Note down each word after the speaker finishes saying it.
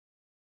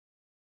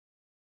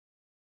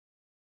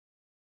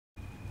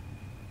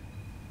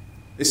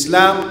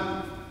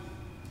Islam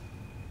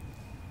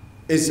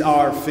is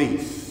our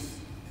faith.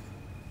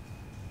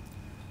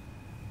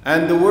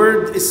 And the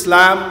word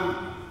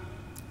Islam,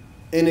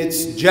 in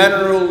its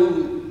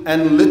general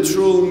and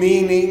literal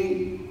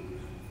meaning,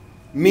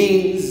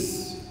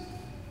 means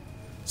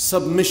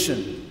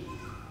submission.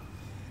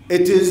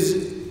 It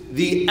is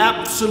the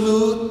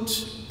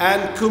absolute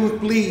and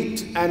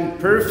complete and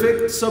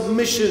perfect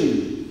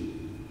submission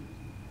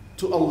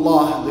to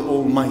Allah the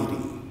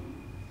Almighty.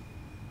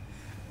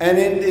 And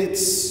in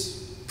its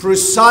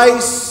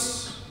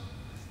precise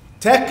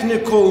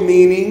technical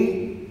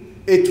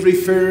meaning, it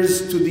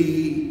refers to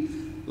the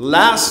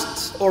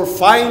last or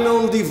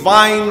final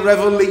divine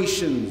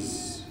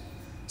revelations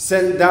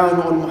sent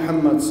down on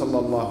Muhammad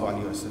sallallahu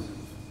alaihi wasallam.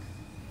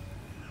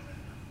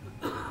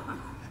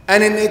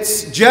 And in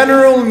its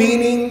general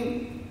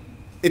meaning,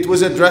 it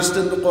was addressed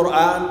in the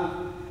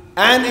Quran,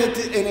 and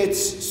in its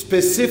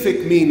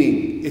specific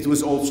meaning, it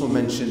was also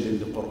mentioned in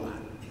the Quran.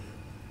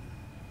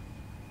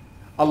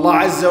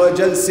 Allah Azza wa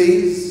Jal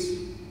says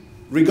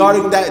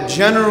regarding that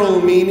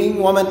general meaning,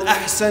 وَمَنْ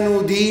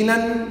أَحْسَنُ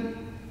دِينًا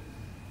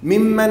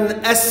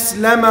مِمَّنْ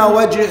أَسْلَمَ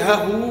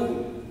وَجْهَهُ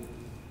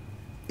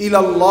إِلَى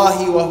اللَّهِ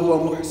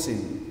وَهُوَ مُحْسِنٌ.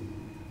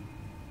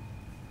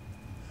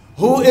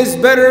 Who is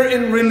better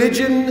in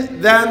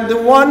religion than the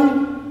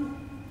one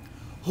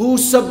who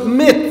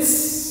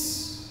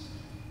submits?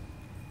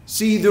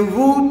 See, the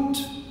root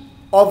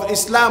of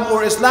Islam,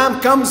 or Islam,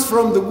 comes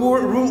from the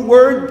root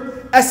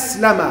word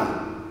aslama.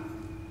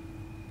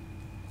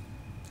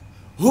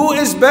 Who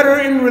is better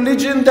in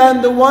religion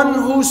than the one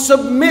who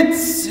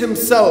submits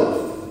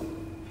himself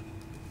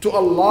to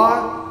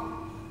Allah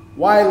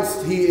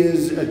whilst he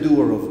is a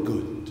doer of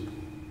good?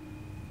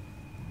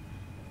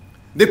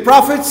 The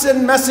prophets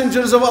and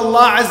messengers of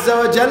Allah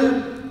Azza wa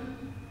Jal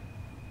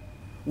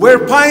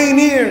were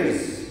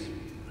pioneers,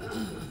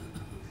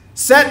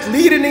 set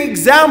leading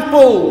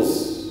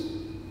examples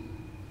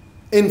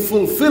in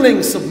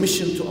fulfilling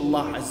submission to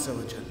Allah Azza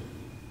wa Jal.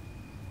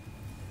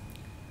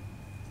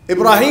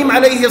 Ibrahim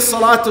alayhi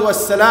salatu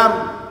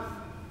wassalam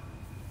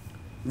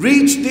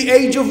reached the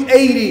age of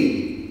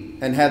 80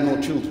 and had no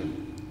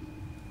children.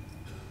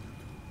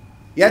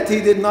 Yet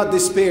he did not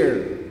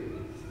despair.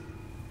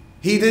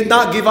 He did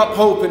not give up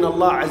hope in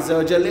Allah Azza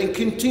wa Jal and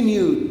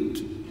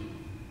continued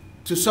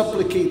to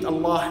supplicate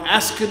Allah,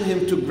 asking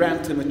Him to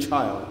grant him a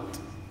child.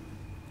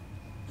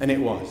 And it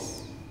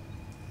was.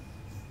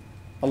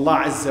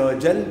 Allah Azza wa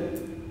Jal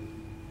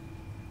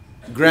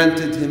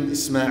granted him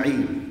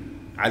Ismail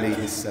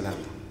alayhi salam.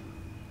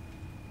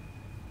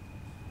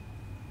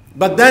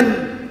 But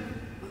then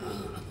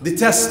the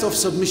test of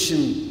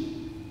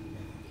submission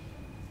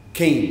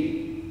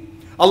came.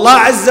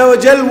 Allah Azza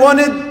wa Jal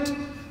wanted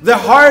the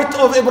heart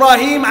of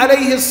Ibrahim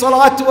alayhi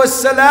salatu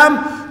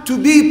wassalam to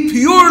be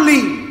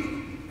purely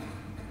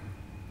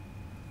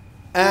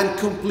and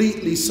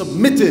completely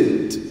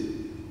submitted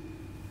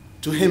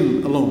to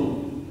him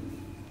alone.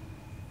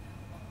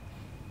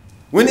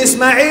 When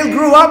Ismail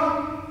grew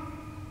up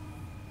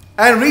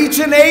and reached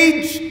an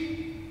age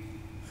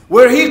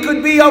where he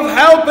could be of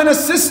help and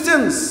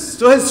assistance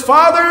to his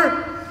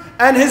father,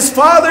 and his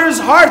father's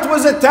heart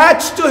was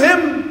attached to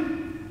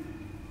him,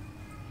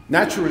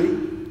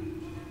 naturally,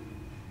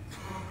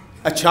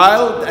 a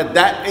child at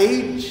that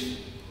age,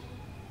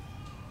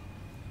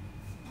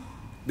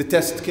 the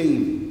test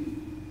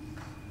came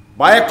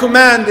by a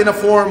command in a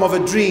form of a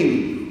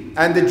dream.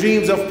 And the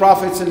dreams of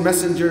prophets and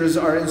messengers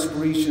are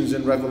inspirations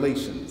and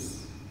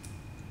revelations.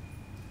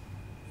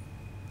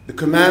 The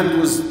command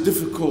was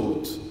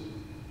difficult.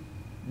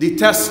 The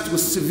test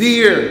was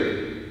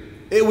severe.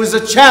 It was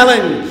a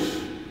challenge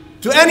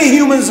to any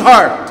human's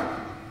heart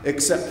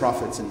except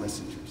prophets and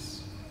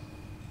messengers.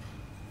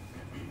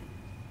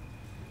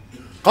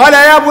 قال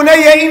يا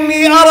بني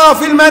إني أرى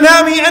في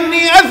المنام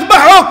أني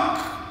أذبحك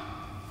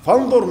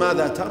فانظر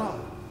ماذا ترى.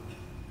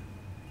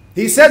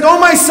 He said, "Oh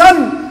my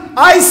son,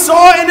 I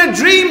saw in a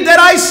dream that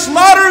I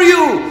slaughter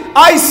you,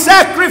 I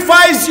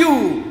sacrifice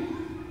you.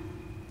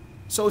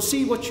 So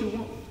see what you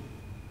want,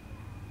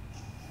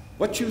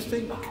 what you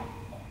think."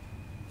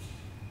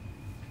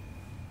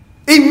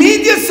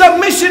 Immediate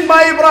submission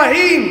by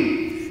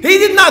Ibrahim. He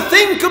did not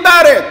think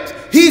about it.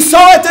 He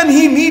saw it and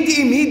he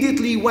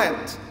immediately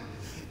went.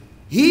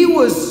 He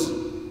was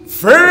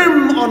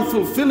firm on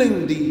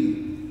fulfilling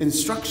the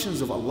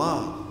instructions of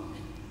Allah.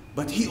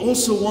 But he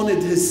also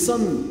wanted his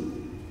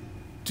son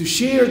to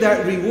share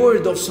that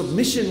reward of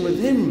submission with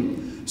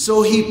him.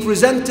 So he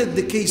presented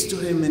the case to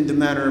him in the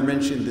manner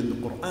mentioned in the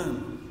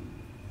Quran.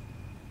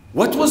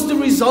 What was the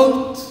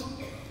result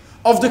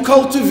of the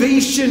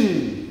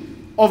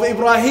cultivation of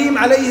Ibrahim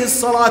alayhi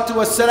salatu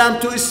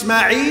wassalam to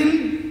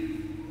Ismail?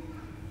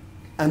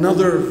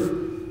 Another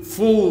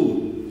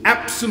full,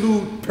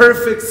 absolute,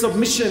 perfect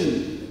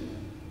submission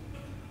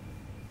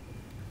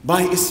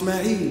by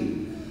Ismail.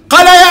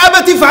 قال يا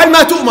أبت افعل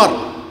ما تؤمر.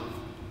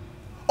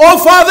 Oh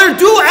father,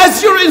 do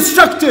as you're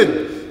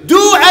instructed,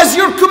 do as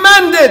you're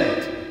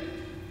commanded.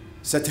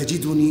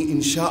 ستجدني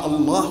إن شاء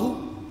الله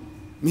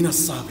من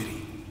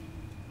الصابرين.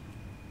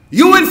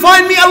 You will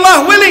find me,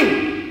 Allah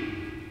willing,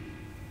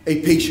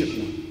 a patient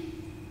one.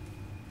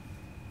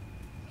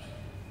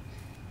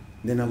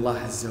 Then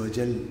Allah Azza wa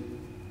Jal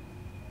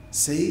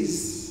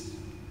says,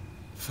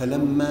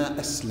 فَلَمَّا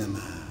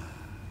أَسْلَمَا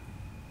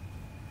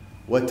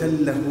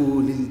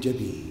وَتَلَّهُ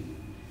لِلْجَبِينِ.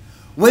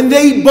 When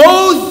they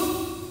both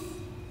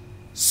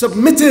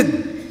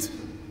submitted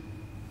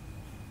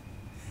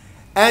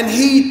and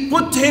he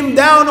put him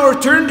down or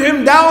turned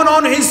him down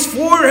on his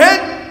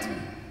forehead,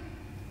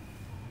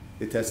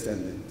 the test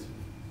ended.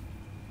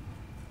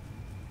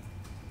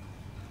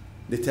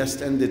 The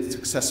test ended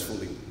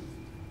successfully.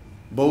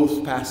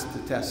 Both passed the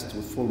test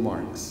with full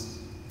marks.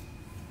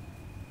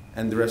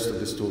 And the rest of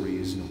the story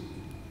is known.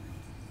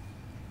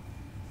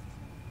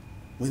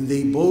 When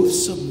they both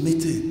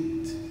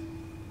submitted,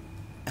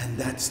 and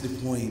that's the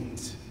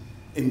point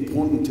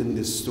important in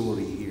this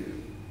story here.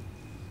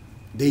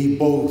 They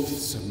both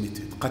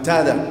submitted.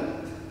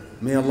 Qatada,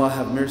 may Allah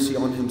have mercy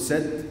on him,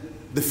 said,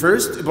 the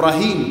first,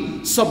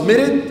 Ibrahim,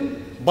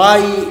 submitted by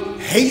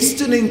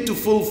hastening to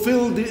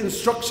fulfill the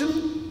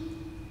instruction.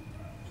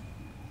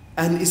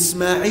 And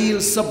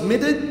Ismail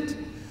submitted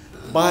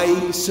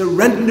by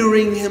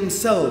surrendering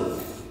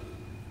himself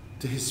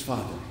to his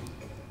father,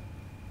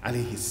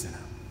 alayhi salam.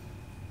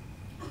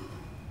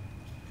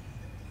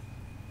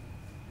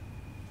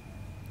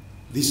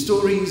 These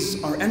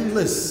stories are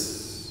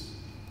endless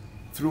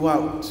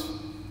throughout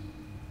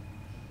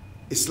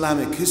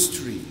Islamic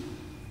history.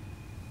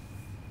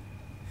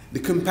 The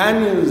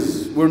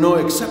companions were no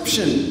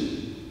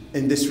exception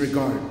in this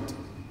regard.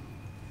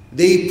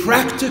 They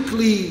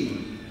practically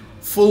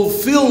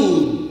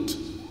fulfilled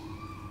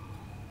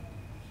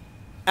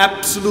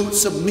absolute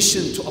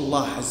submission to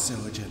Allah Azza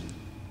wa Jal.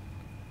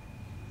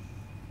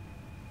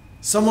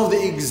 Some of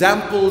the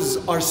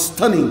examples are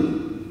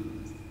stunning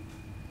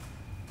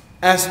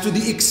as to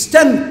the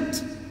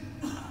extent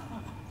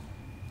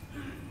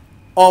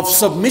of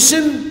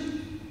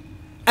submission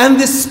and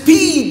the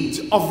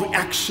speed of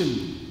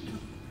reaction.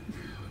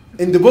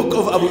 In the book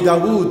of Abu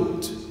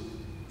Dawood,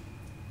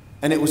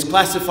 and it was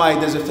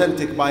classified as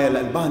authentic by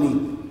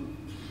Al-Albani,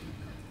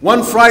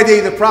 one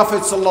Friday the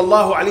Prophet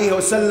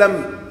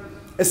ﷺ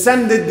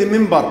ascended the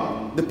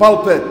mimbar, the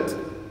pulpit,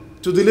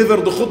 to deliver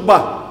the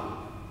khutbah.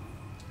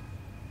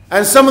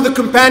 And some of the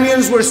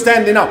companions were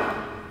standing up.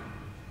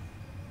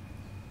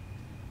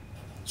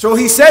 So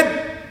he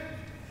said,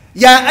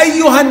 Ya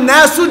ayyuhan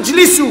nasu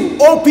jlisu,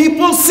 O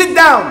people, sit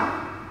down.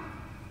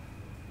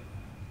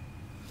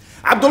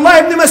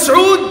 Abdullah ibn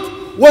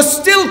Mas'ud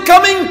was still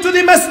coming to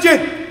the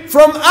masjid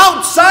from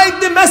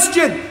outside the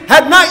masjid,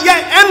 had not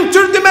yet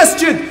entered the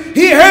masjid.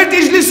 He heard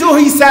ijlisu,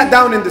 he sat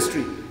down in the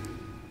street.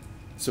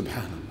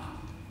 Subhanallah.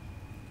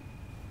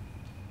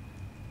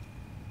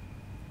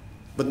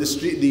 But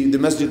the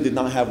masjid did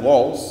not have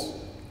walls,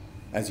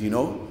 as you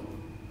know.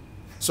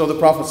 So the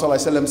Prophet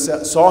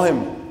ﷺ saw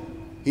him.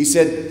 He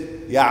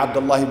said, Ya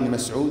Abdullah ibn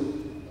Mas'ud,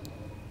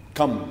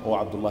 come, O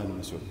Abdullah ibn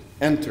Mas'ud,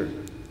 enter.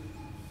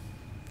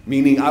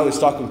 Meaning I was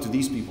talking to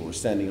these people who were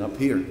standing up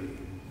here.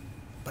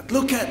 But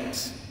look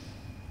at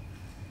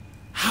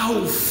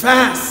how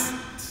fast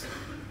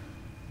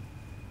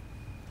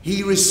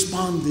he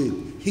responded.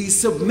 He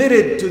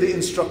submitted to the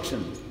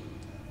instruction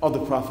of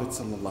the Prophet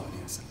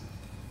ﷺ.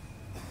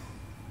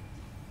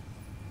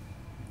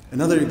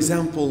 Another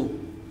example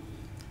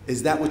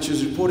is that which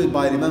is reported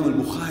by Imam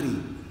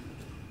al-Bukhari.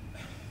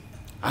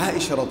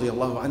 Aisha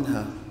radiallahu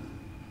anha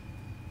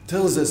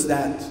tells us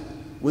that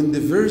when the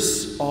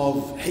verse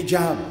of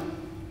hijab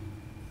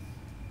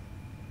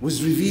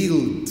was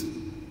revealed,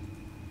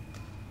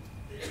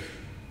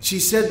 she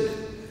said,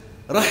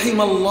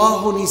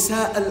 Rahimallahu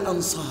nisa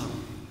al-ansar.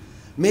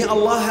 May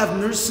Allah have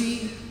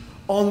mercy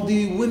on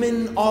the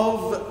women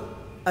of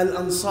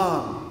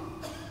al-ansar.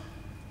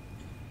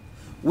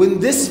 When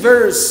this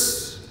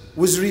verse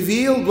was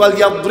revealed,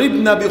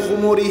 وَلْيَضْرِبْنَ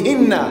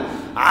بِخُمُورِهِنَّ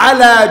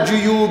عَلَى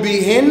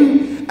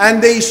جُيُوبِهِنَّ,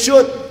 and they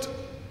should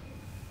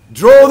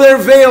draw their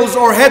veils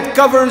or head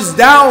covers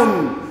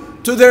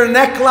down to their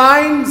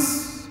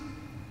necklines,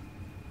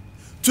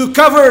 to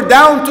cover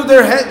down to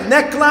their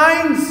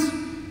necklines.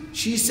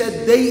 She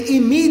said they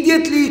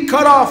immediately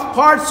cut off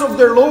parts of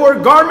their lower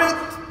garment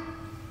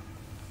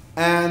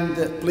and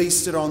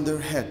placed it on their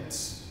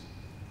heads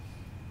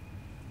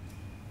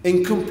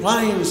in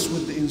compliance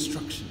with the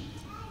instruction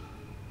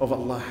of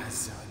Allah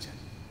Azza wa Jal.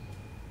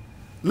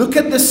 Look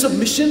at the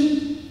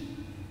submission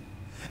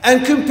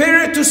and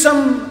compare it to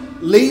some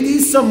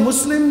ladies, some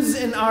Muslims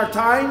in our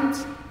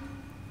times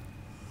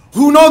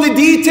who know the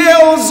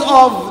details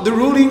of the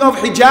ruling of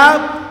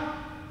hijab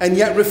and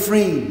yet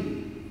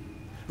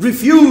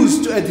refuse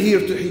to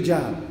adhere to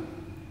hijab,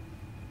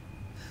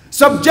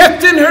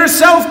 subjecting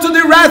herself to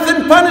the wrath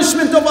and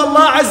punishment of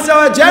Allah Azza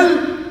wa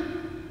Jal,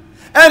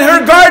 and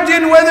her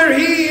guardian, whether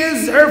he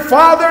is her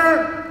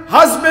father,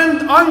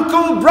 husband,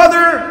 uncle,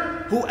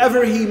 brother,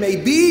 whoever he may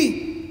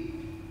be,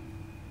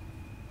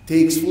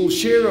 takes full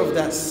share of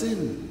that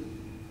sin.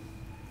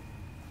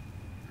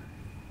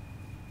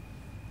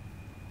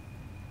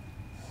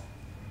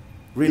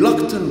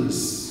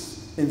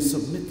 Reluctance in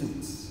submission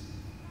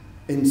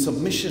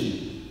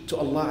to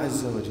Allah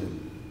Azza wa Jal.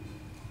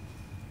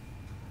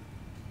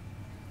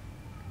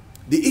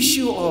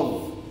 issue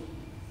of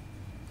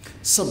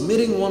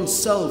submitting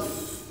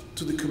oneself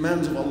to the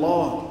commands of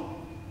Allah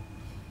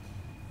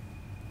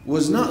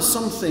was not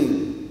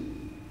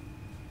something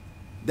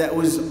that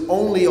was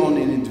only on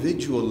an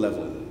individual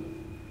level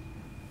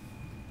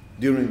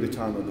during the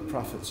time of the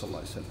Prophet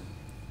ﷺ.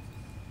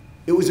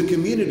 It was a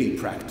community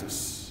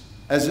practice.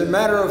 As a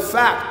matter of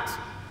fact,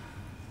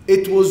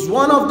 it was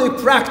one of the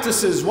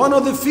practices, one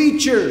of the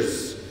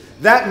features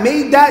that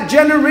made that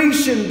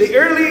generation, the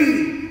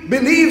early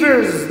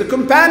believers, the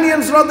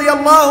companions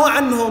radiallahu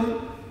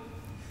anhum,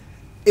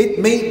 it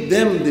made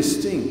them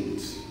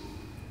distinct.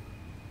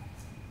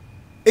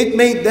 It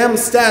made them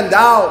stand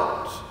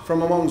out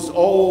from amongst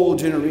all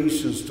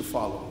generations to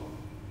follow.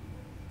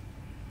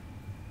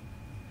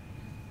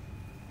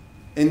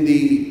 In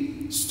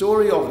the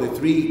story of the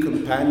three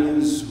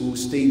companions who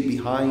stayed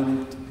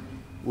behind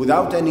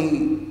without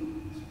any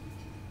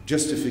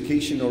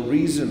justification or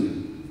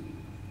reason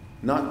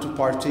not to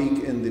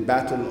partake in the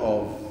battle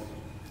of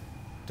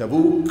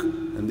Tabuk,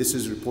 and this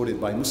is reported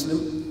by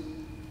Muslim,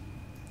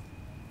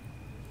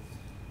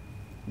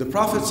 the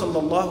Prophet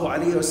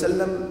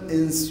ﷺ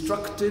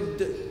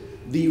instructed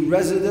the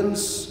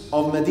residents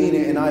of Medina,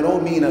 and I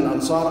don't mean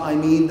Al-Ansar, I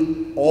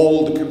mean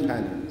all the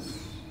companions,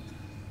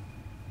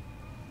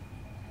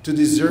 to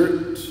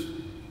desert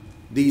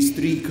these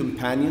three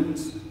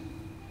companions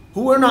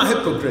who were not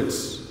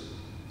hypocrites.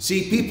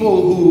 See,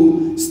 people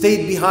who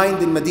stayed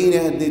behind in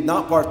Medina and did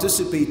not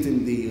participate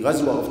in the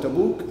Ghazwa of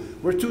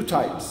Tabuk were two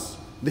types: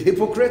 the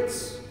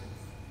hypocrites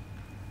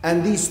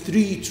and these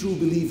three true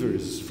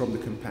believers from the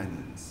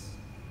companions.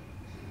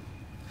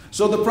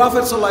 So the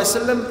Prophet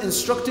ﷺ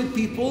instructed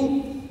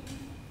people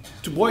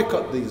to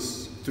boycott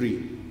these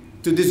three,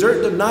 to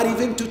desert them, not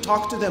even to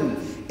talk to them,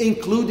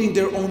 including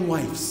their own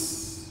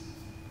wives.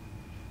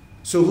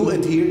 So who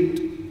adhered?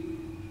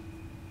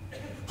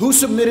 Who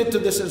submitted to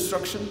this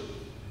instruction?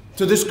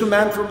 To this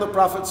command from the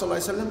Prophet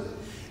ﷺ?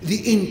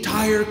 The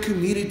entire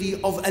community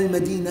of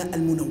Al-Madinah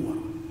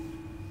Al-Munawwarah.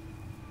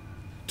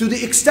 To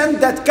the extent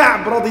that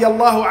Ka'b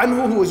radiallahu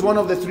anhu, who is one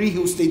of the three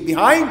who stayed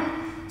behind,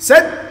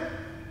 said,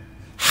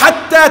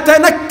 حتى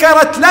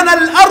تنكرت لنا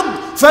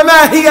الأرض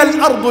فما هي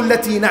الأرض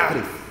التي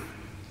نعرف.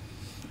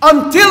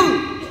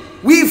 Until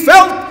we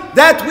felt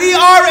that we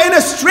are in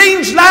a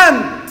strange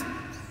land.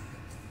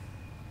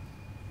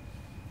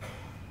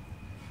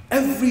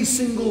 Every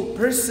single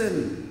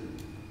person,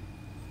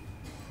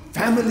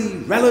 family,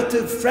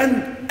 relative,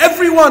 friend,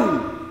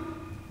 everyone,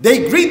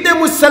 they greet them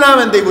with salam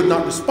and they would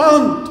not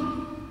respond.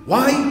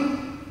 Why?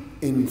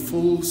 In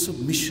full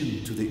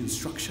submission to the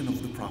instruction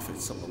of the Prophet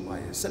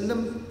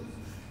ﷺ,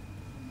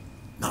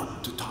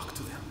 not to talk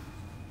to them.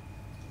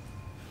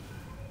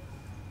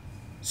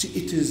 See,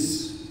 it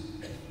is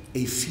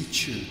a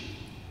feature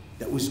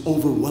that was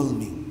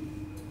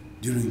overwhelming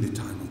during the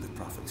time of the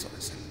Prophet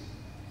ﷺ.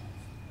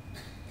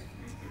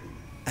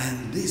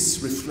 And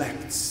this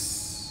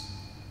reflects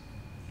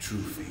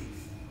true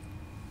faith.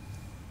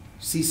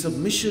 See,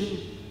 submission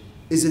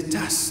is a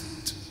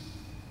test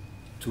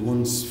to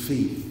one's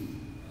faith,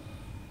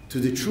 to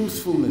the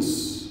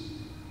truthfulness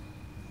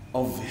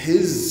of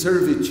his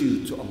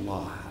servitude to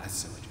Allah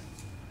Azza wa Jalla.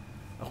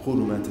 أقول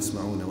ما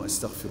تسمعون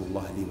وأستغفر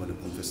الله لي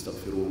ولكم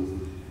فاستغفروه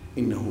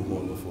إنه هو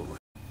الغفور الرحيم.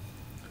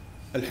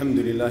 الحمد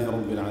لله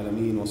رب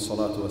العالمين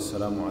والصلاة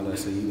والسلام على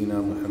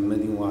سيدنا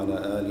محمد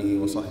وعلى آله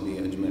وصحبه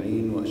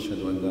أجمعين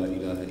وأشهد أن لا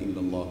إله إلا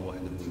الله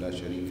وحده لا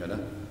شريك له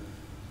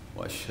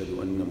وأشهد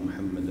أن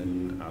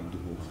محمدا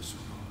عبده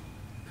ورسوله.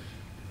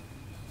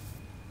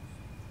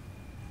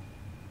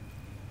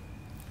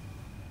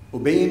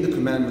 Obeying the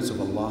commandments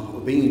of Allah,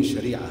 obeying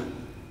Sharia,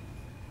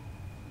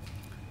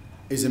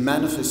 is a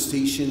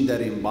manifestation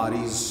that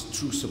embodies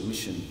true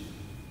submission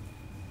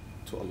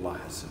to Allah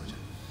Azza wa Jalla.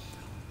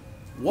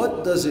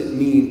 What does it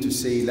mean to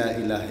say La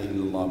ilaha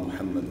illallah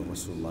Muhammadun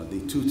Rasulullah,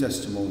 the two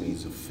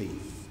testimonies of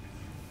faith?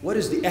 What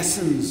is the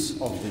essence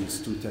of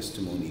these two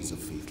testimonies of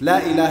faith? La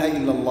ilaha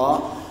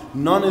illallah,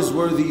 none is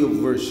worthy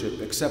of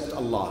worship except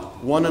Allah,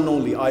 one and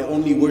only. I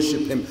only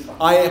worship Him.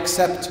 I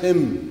accept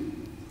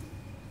Him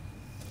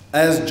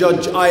as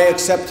judge. I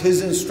accept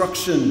His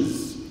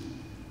instructions.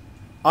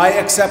 I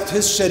accept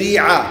His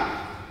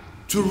Sharia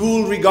to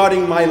rule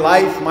regarding my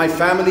life, my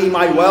family,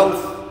 my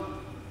wealth,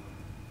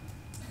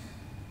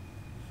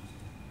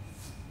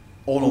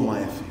 all of my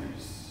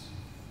affairs,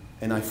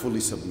 and I fully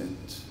submit.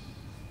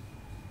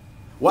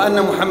 وَأَنَّ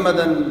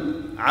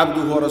مُحَمَّدًا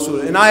عَبْدُهُ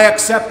وَرَسُولُهُ, and I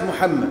accept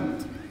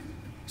Muhammad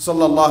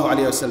sallallahu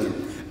alayhi wasallam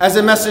as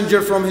a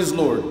messenger from his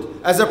Lord,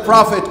 as a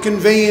prophet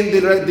conveying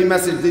the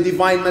message, the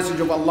divine message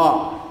of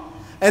Allah.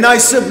 And I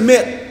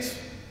submit,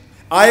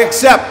 I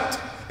accept,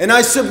 and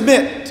I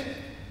submit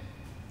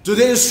to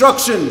the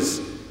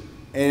instructions,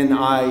 and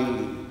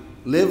I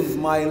live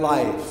my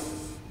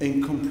life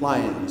in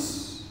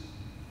compliance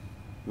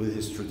with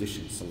his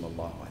tradition, sallallahu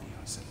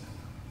alaihi wasallam.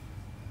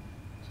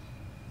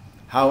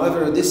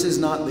 However, this is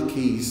not the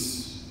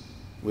case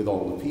with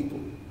all the people.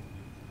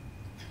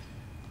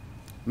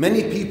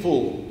 Many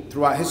people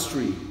throughout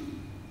history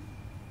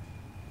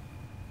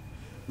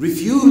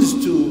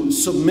refuse to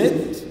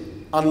submit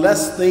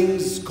unless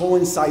things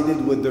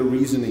coincided with their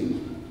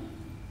reasoning.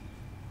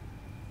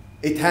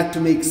 It had to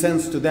make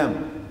sense to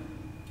them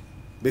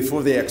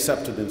before they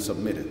accepted and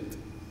submitted.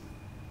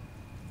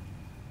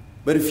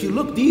 But if you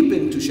look deep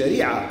into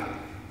Sharia,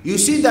 you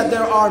see that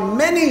there are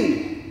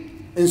many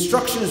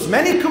instructions,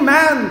 many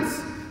commands,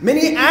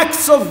 many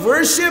acts of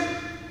worship.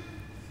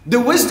 The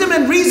wisdom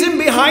and reason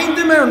behind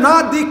them are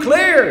not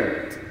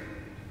declared.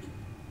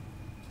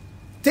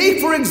 Take,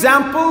 for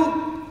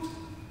example,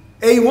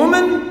 a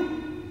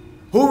woman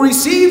who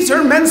receives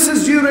her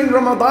menses during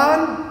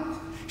Ramadan.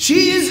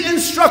 She is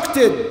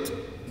instructed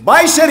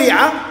by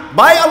Sharia,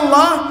 by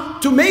Allah,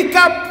 to make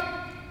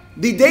up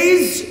the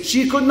days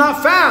she could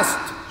not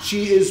fast.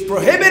 She is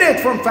prohibited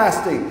from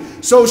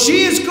fasting. So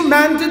she is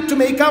commanded to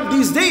make up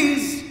these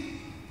days,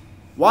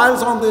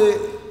 whilst on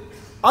the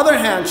other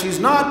hand, she's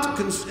not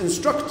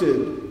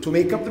instructed to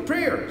make up the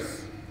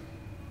prayers.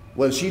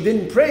 Well, she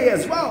didn't pray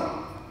as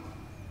well.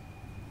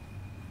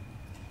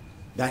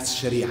 That's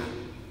Sharia.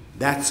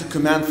 That's a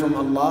command from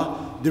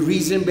Allah. The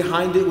reason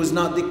behind it was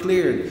not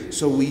declared,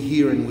 so we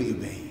hear and we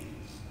obey.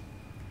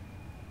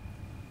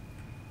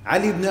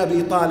 Ali ibn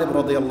Abi Talib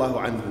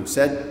radiallahu anhu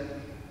said,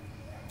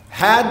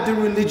 had the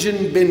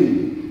religion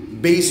been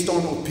based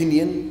on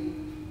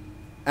opinion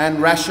and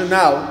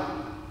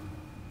rationale,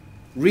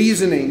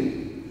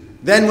 reasoning,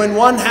 then when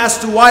one has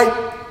to wipe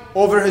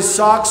over his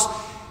socks,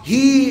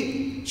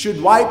 he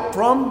should wipe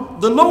from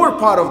the lower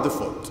part of the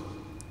foot.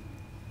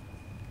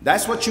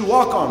 That's what you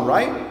walk on,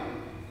 right?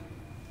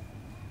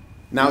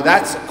 Now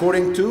that's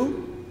according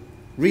to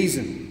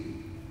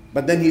reason.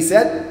 But then he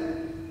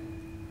said,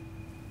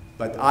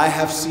 but I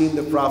have seen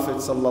the Prophet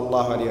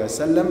sallallahu alaihi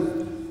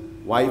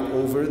wasallam wipe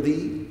over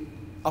the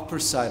upper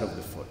side of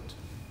the foot.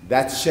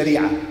 That's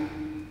Sharia.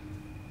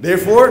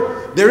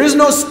 Therefore, there is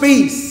no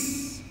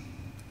space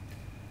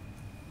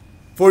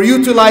for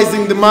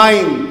utilizing the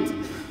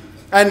mind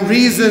and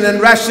reason and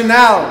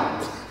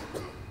rationale.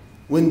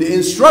 When the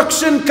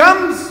instruction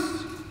comes,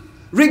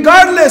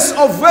 regardless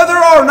of whether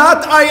or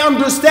not I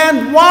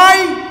understand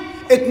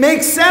why it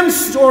makes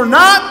sense or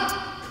not,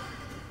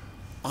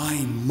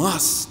 I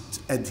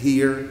must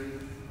adhere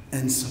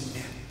and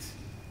submit.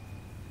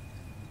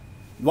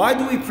 Why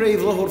do we pray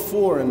Dhuhr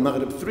 4 and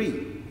Maghrib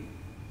 3?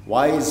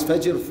 Why is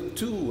Fajr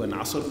 2 and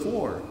Asr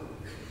 4?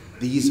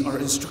 These are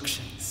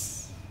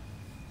instructions.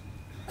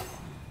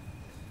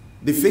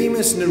 The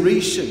famous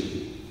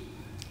narration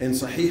in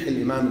Sahih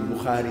al-Imam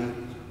al-Bukhari,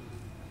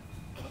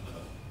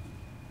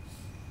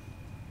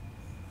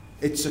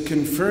 it's a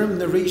confirmed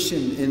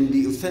narration in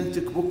the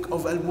authentic book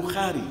of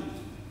al-Bukhari,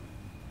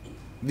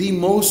 the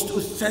most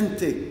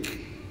authentic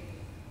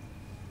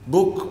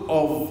book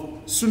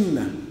of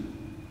Sunnah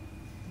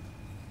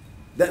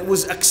that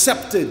was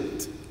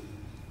accepted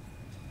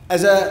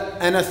as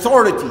an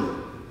authority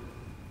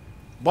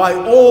by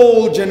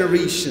all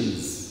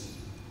generations.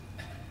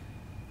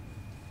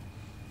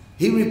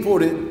 He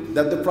reported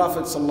that the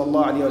Prophet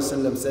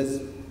ﷺ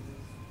says,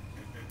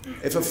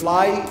 if a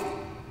fly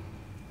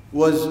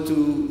was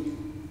to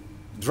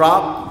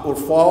drop or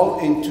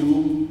fall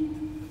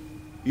into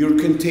your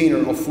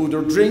container of food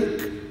or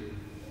drink,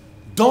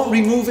 don't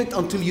remove it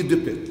until you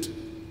dip it.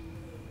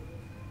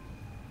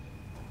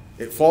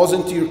 It falls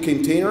into your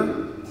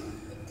container,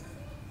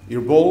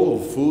 your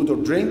bowl of food or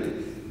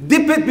drink,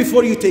 dip it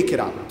before you take it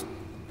out.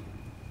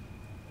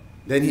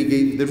 Then he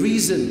gave the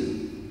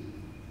reason.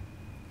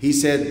 He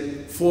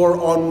said, for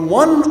on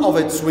one of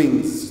its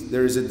wings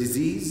there is a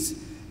disease,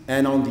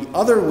 and on the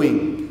other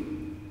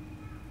wing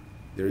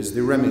there is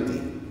the remedy.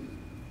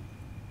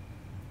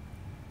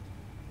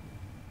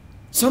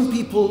 Some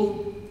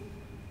people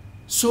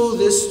saw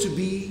this to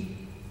be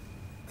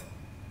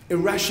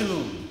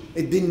irrational.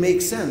 It didn't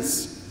make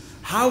sense.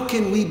 How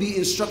can we be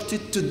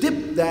instructed to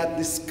dip that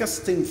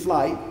disgusting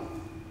fly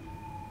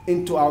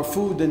into our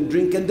food and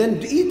drink and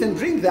then eat and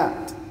drink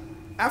that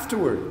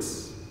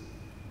afterwards?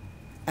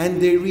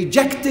 And they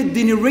rejected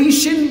the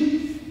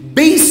narration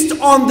based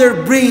on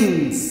their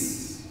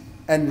brains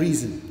and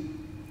reason.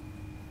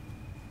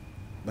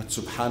 But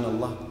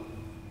subhanallah,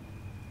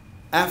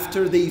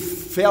 after they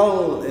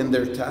fell in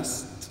their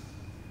test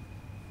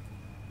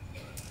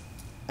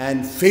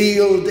and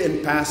failed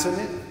in passing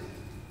it,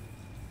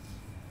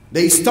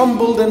 they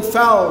stumbled and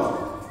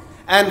fell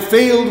and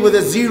failed with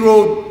a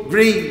 0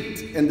 grade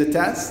in the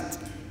test.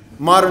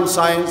 Modern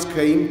science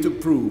came to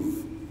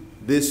prove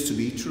this to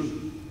be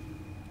true.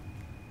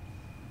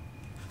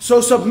 So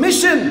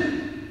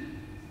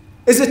submission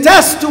is a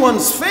test to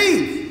one's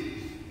faith.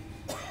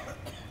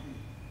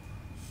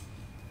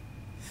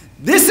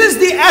 This is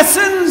the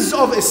essence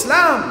of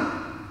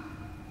Islam.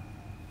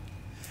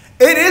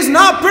 It is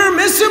not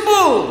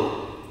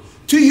permissible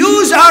to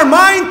use our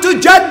mind to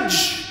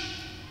judge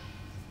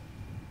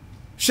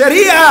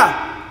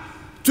Sharia,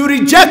 to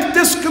reject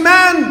this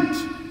command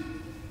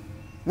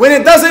when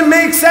it doesn't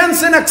make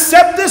sense, and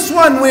accept this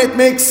one when it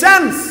makes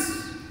sense.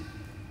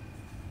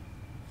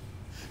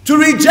 To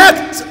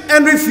reject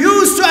and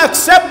refuse to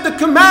accept the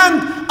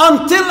command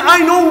until I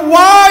know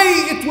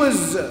why it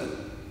was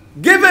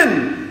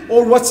given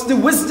or what's the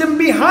wisdom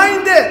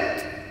behind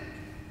it.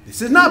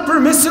 This is not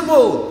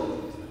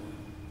permissible.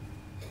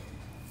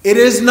 It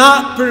is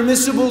not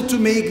permissible to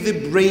make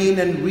the brain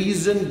and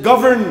reason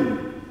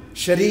govern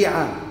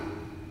Sharia.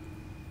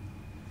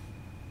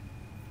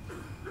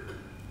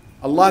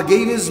 Allah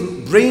gave us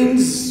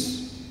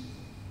brains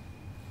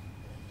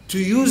to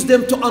use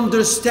them to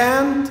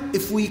understand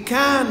if we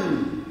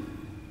can,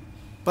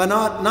 but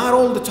not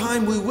all the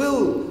time we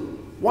will.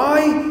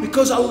 Why?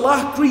 Because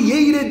Allah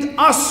created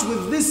us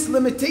with this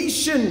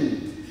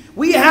limitation.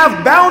 We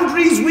have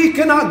boundaries we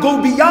cannot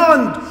go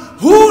beyond.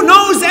 Who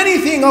knows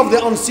anything of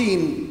the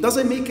unseen?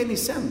 Doesn't make any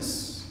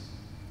sense.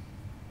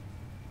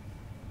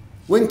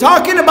 When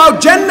talking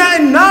about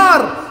Jannah and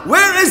Nar,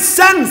 where is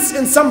sense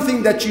in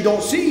something that you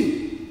don't see?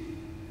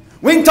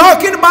 When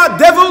talking about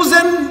devils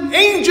and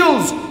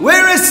angels,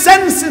 where is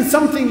sense in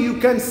something you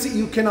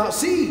cannot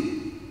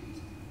see?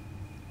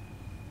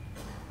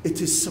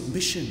 It is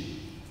submission.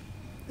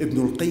 Ibn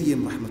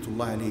al-Qayyim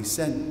rahmatullah alayhi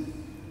said,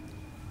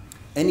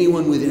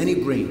 anyone with any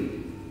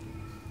brain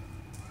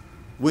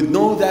would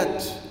know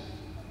that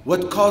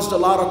what caused a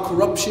lot of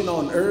corruption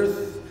on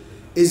earth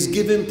is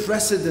given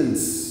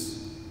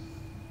precedence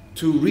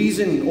to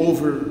reason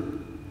over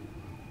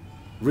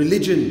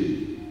religion.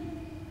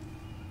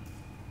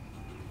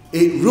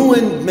 It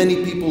ruined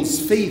many people's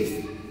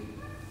faith.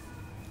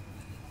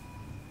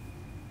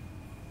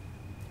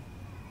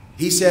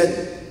 He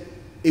said,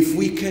 if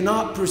we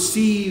cannot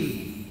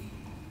perceive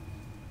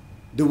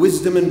the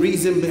wisdom and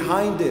reason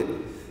behind it,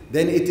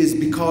 then it is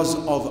because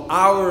of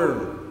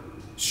our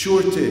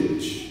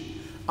shortage,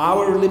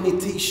 our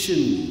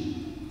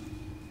limitation,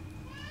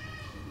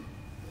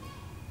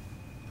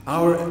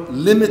 our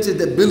limited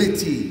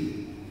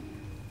ability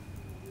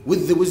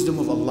with the wisdom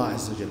of Allah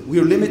Azza wa Jal. We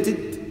are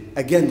limited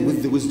again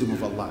with the wisdom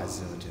of Allah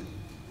Azza wa Jal.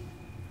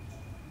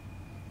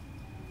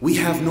 We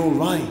have no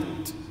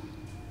right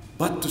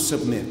but to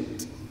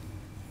submit.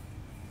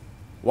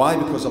 Why?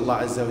 Because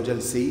Allah Azza wa Jal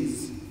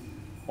says,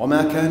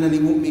 وَمَا كَانَ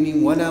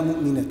لِمُؤْمِنٍ وَلَا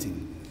مُؤْمِنَةٍ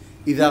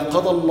إِذَا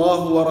قَضَى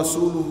اللَّهُ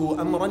وَرَسُولُهُ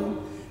أَمْرًا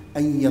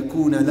أَن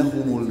يَكُونَ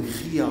لَهُمُ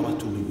الْخِيَرَةُ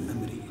مِنْ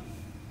أَمْرِهِ.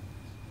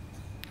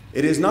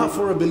 It is not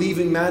for a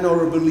believing man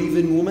or a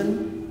believing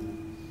woman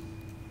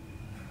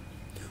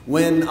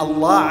when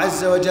Allah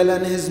Azza wa Jalla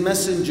and His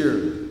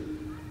Messenger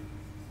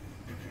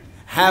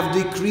have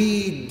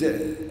decreed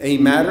a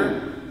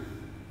matter,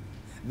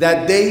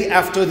 that they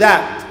after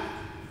that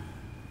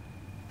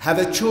have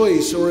a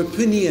choice or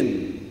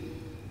opinion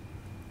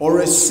or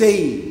a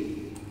say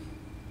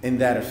in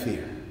that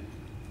affair.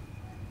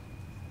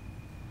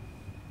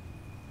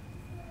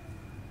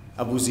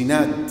 Abu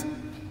Zinad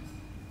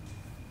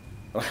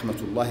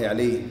rahmatullahi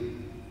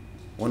alayhi,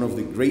 one of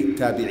the great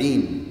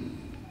tabi'een,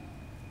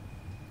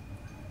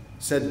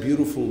 said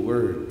beautiful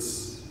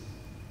words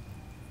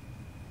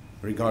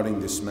regarding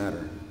this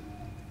matter.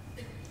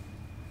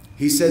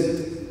 He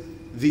said,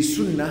 the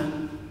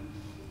sunnah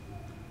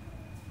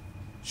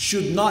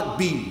should not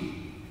be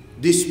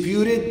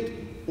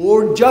disputed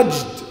or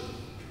judged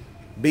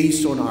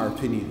based on our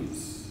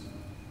opinions.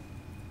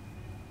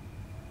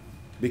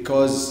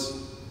 Because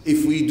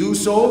if we do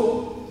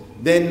so,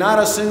 then not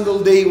a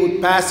single day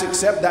would pass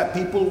except that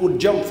people would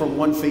jump from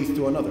one faith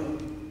to another,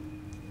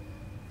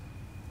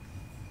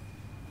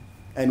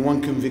 and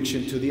one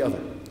conviction to the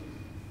other.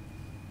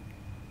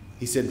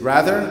 He said,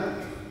 rather,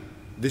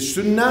 the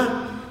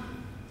sunnah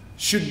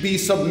should be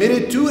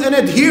submitted to and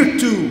adhered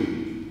to,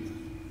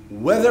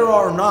 whether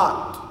or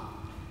not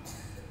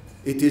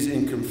it is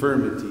in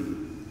conformity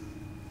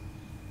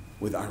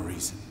with our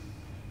reason.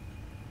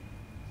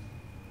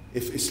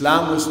 If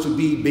Islam was to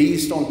be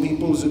based on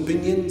people's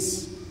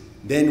opinions,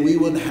 then we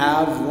would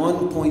have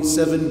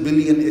 1.7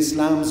 billion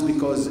Islams,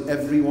 because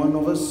every one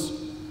of us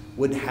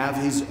would have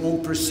his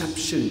own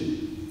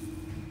perception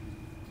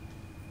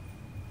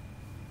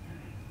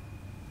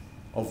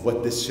of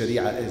what this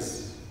Sharia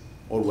is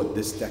or what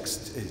this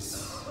text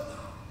is.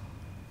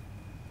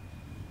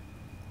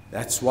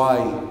 That's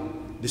why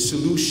the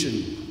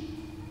solution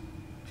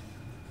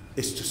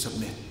is to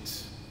submit.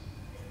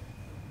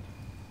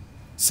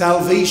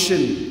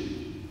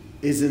 Salvation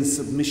is in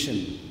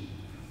submission.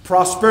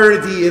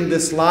 Prosperity in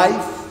this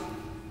life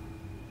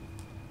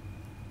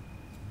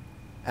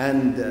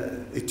and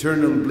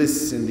eternal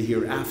bliss in the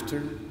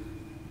hereafter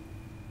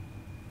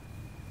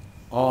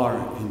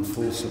are in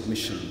full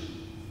submission,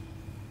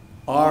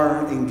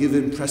 are in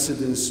giving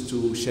precedence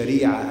to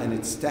Sharia and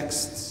its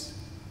texts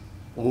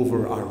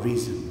over our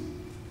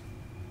reason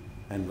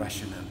and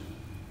rationale.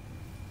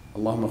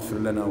 اللهم اغفر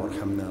لنا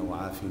وارحمنا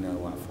وعافنا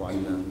واعف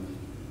عنا.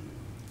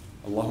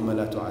 اللهم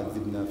لا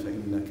تعذبنا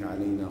فإنك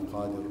علينا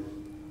قادر،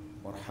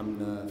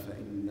 وارحمنا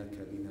فإنك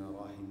بنا راحم.